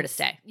point. They're here to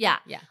stay. Yeah.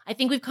 Yeah. I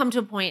think we've come to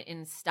a point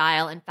in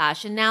style and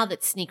fashion now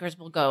that sneakers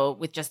will go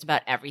with just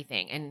about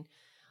everything.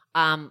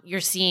 And you're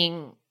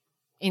seeing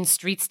in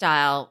street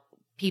style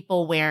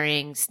people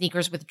wearing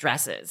sneakers with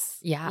dresses.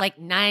 Yeah. Like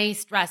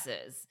nice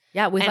dresses.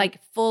 Yeah, with And- like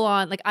full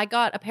on, like I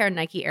got a pair of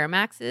Nike Air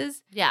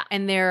Maxes Yeah.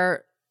 and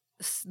they're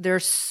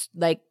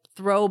like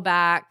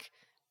throwback,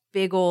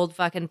 big old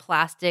fucking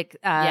plastic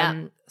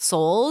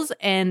soles,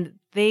 and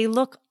they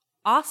look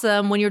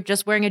awesome when you're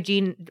just wearing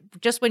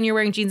when you're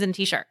wearing jeans and a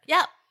t-shirt.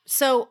 Yeah.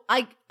 So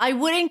I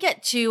wouldn't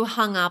get too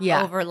hung up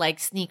Yeah. over like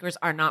sneakers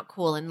are not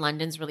cool and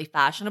London's really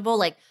fashionable.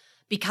 Like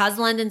because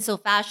London's so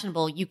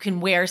fashionable, you can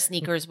wear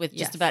sneakers with just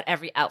Yes. about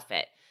every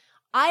outfit.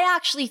 I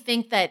actually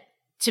think that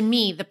to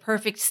me, the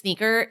perfect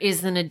sneaker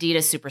is an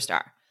Adidas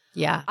Superstar.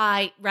 Yeah,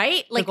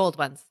 Right? like the gold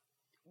ones.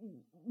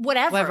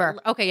 Whatever.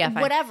 Okay, yeah,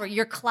 fine. Whatever.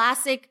 Your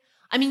classic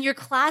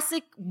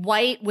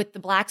white with the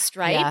black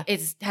stripe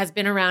has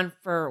been around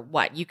for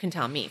what? You can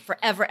tell me.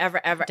 Forever,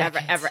 ever, ever,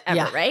 Decades. ever, ever,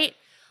 Yeah. ever, right?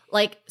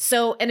 Like,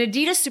 so an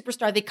Adidas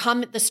Superstar,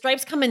 the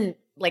stripes come in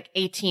like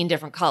 18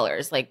 different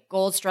colors, like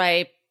gold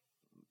stripe,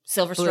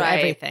 silver Blue, stripe.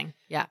 everything.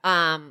 Yeah.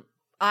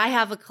 I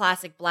have a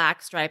classic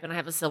black stripe and I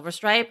have a silver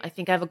stripe. I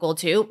think I have a gold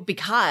too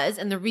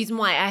and the reason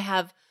why I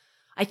have,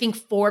 I think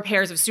 4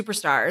 pairs of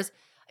Superstars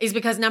is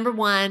because number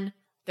one,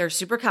 they're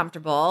super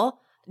comfortable.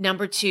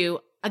 Number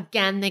two,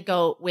 again, they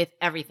go with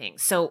everything.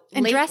 So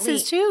And lately-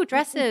 dresses too,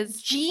 dresses.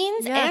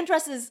 jeans Yeah. and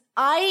dresses.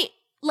 I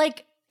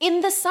like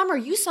in the summer,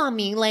 you saw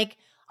me like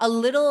a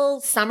little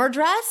summer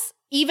dress,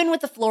 even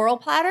with the floral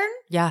pattern.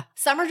 Yeah.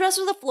 Summer dress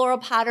with a floral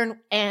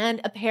pattern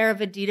and a pair of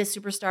Adidas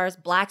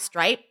Superstars black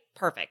stripe.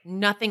 Perfect.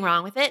 Nothing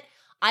wrong with it.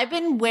 I've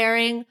been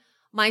wearing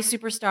my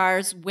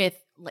Superstars with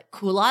like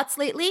culottes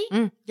lately.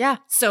 Yeah.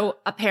 So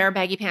a pair of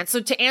baggy pants. So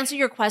to answer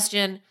your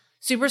question,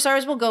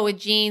 Superstars will go with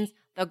jeans.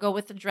 They'll go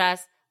with the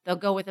dress. They'll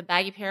go with a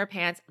baggy pair of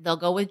pants. They'll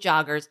go with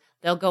joggers.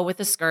 They'll go with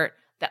a skirt.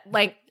 That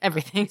like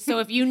Everything. so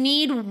if you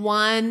need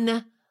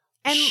one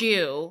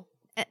shoe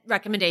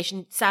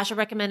recommendation, Sasha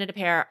recommended a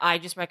pair. I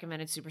just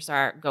recommended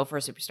Superstar. Go for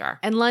a Superstar.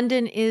 And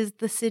London is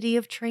the city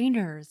of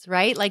trainers,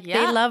 right? Like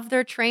Yeah. they love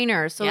their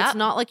trainers. So Yeah. it's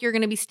not like you're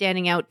going to be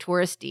standing out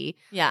touristy.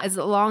 Yeah. As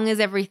long as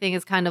everything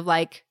is kind of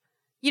like,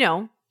 you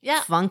know,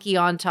 Yeah. funky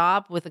on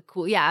top with a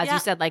cool, as Yeah. you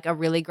said, like a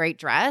really great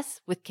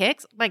dress with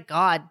kicks. My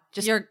God,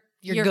 just You're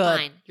good.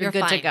 fine. You're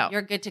good to fine. go.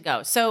 You're good to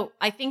go. So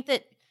I think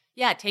that,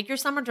 take your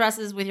summer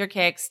dresses with your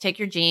kicks, take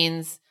your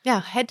jeans.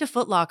 head to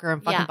Foot Locker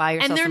and fucking buy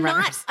yourself and they're some not,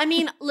 runners. I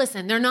mean,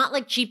 listen, they're not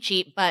like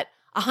cheap, but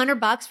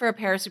 $100 for a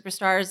pair of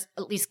Superstars,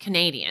 at least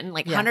Canadian,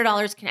 like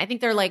 $100. I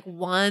think they're like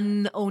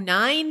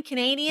 $109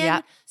 Canadian.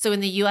 Yeah. So in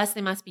the US,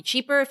 they must be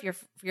cheaper. If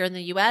you're in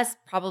the US,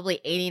 probably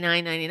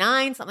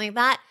 $89.99, something like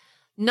that.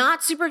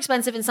 Not super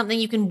expensive and something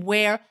you can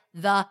wear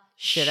the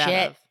shit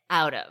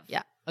out of.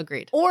 Yeah,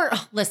 agreed. Or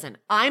listen,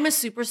 I'm a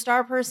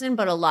Superstar person,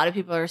 but a lot of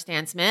people are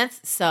Stan Smiths.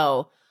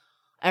 So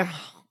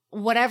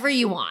whatever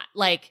you want.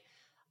 Like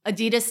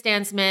Adidas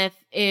Stan Smith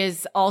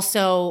is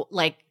also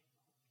like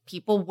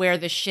people wear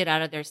the shit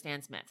out of their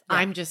Stan Smiths. Yeah.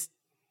 I'm just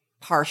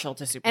partial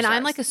to Superstars. And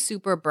I'm like a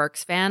super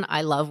Birks fan.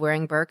 I love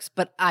wearing Birks,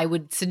 but I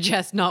would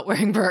suggest not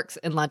wearing Birks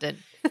in London.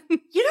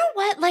 You know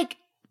what? Like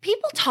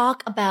people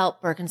talk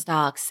about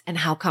Birkenstocks and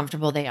how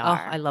comfortable they Oh,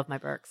 are. I love my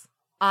Birks.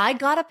 I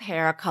got a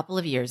pair a couple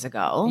of years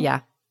ago.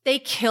 Yeah. They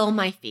kill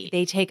my feet.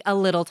 They take a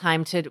little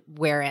time to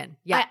wear in.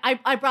 Yeah.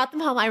 I brought them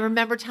home. I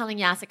remember telling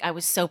Jacek I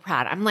was so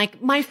proud. I'm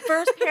like, my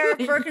first pair of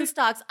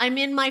Birkenstocks, I'm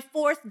in my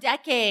 4th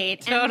decade.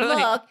 And Totally.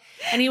 look.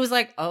 And he was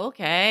like, oh,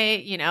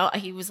 okay. You know,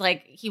 he was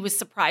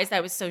surprised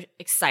I was so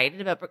excited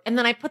about And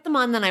then I put them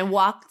on, then I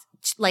walked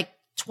like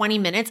 20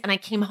 minutes and I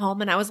came home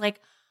and I was like,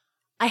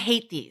 I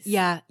hate these.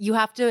 Yeah, you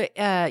have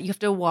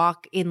to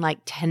walk in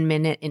like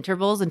 10-minute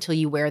intervals until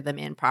you wear them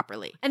in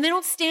properly. And they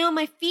don't stay on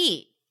my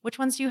feet. Which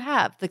ones do you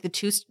have? Like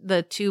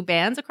the two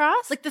bands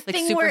across? Like the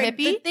thing super where hippie?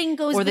 the thing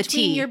goes or the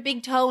between T? your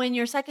big toe and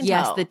your second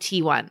Yes, toe. the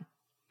T one.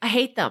 I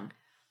hate them.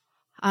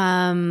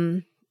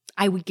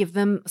 I would give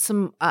them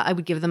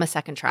a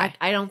second try.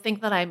 I don't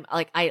think that I'm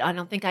like I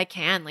don't think I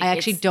can. Like I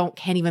actually it's-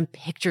 can't even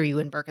picture you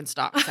in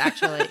Birkenstocks,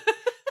 actually.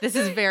 This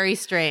is very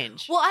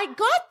strange. Well, I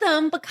got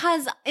them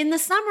because in the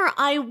summer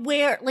I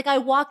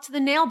walk to the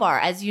nail bar,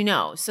 as you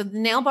know. So the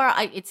nail bar,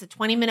 it's a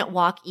 20-minute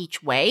walk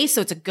each way.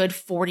 So it's a good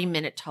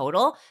 40-minute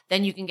total.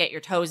 Then you can get your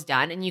toes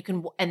done and you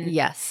can,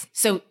 Yes.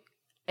 So,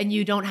 and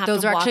you don't have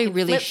Those to are walk actually in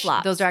really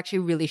flip-flops. those are actually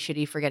really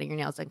shitty for getting your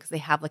nails done because they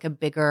have like a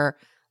bigger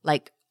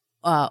like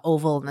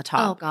oval in the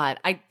Oh top. God.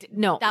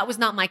 No. That was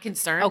not my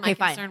concern. Okay, my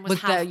fine. concern was With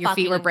how your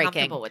feet were fucking breaking.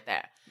 uncomfortable with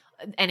that.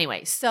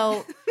 Anyway,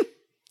 so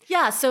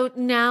yeah, so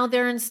now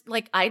they're in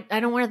like I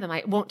don't wear them.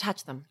 I won't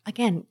touch them.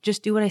 Again,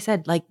 just do what I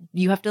said. Like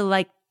you have to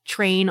like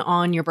train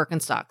on your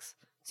Birkenstocks.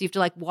 So you have to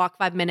like walk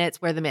 5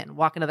 minutes, wear them in,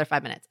 walk another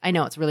 5 minutes. I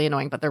know it's really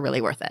annoying, but they're really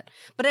worth it.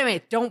 But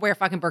anyway, don't wear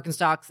fucking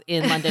Birkenstocks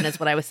in London is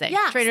what I was saying.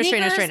 Yeah, trainers.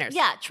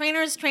 Yeah,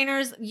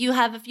 trainers. You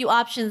have a few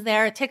options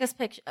there. Take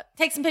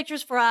some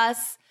pictures for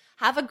us.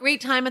 Have a great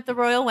time at the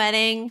royal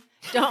wedding.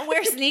 Don't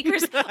wear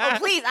sneakers. Oh,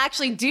 please,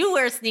 actually do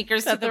wear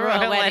sneakers to the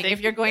royal wedding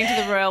if you're going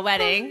to the royal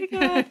wedding.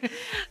 Oh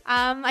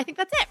I think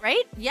that's it,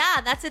 right?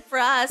 Yeah, that's it for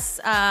us.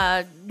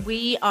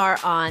 We are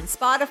on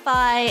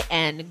Spotify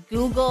and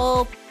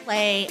Google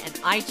Play and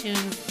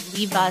iTunes.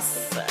 Leave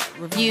us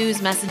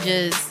reviews,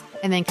 messages.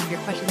 And then keep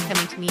your questions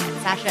coming to me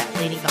at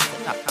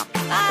Sasha@ladygossip.com.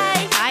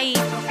 Bye.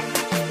 Bye.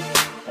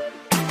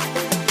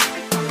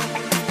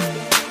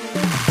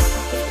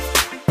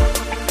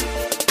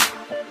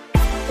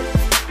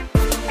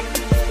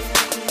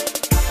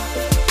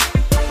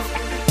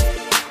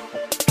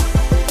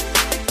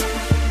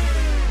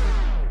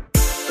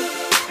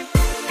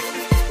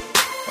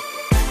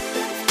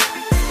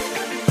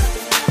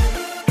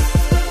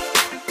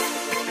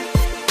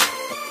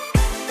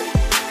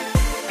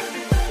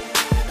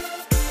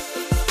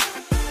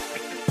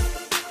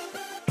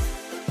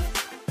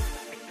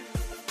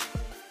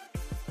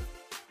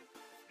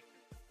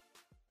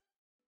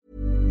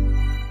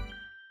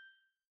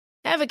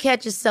 Ever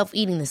catch yourself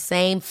eating the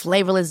same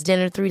flavorless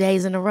dinner 3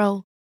 days in a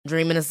row?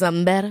 Dreaming of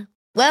something better?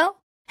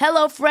 Well,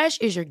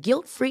 HelloFresh is your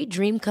guilt-free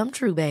dream come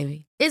true,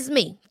 baby. It's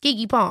me,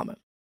 Keke Palmer.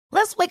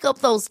 Let's wake up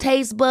those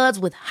taste buds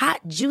with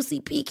hot, juicy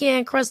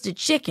pecan-crusted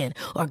chicken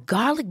or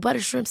garlic butter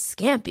shrimp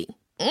scampi.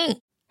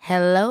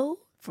 Hello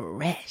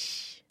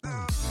Fresh.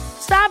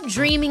 Stop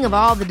dreaming of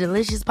all the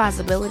delicious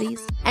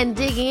possibilities and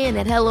dig in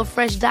at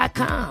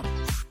HelloFresh.com.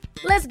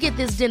 Let's get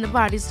this dinner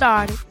party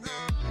started.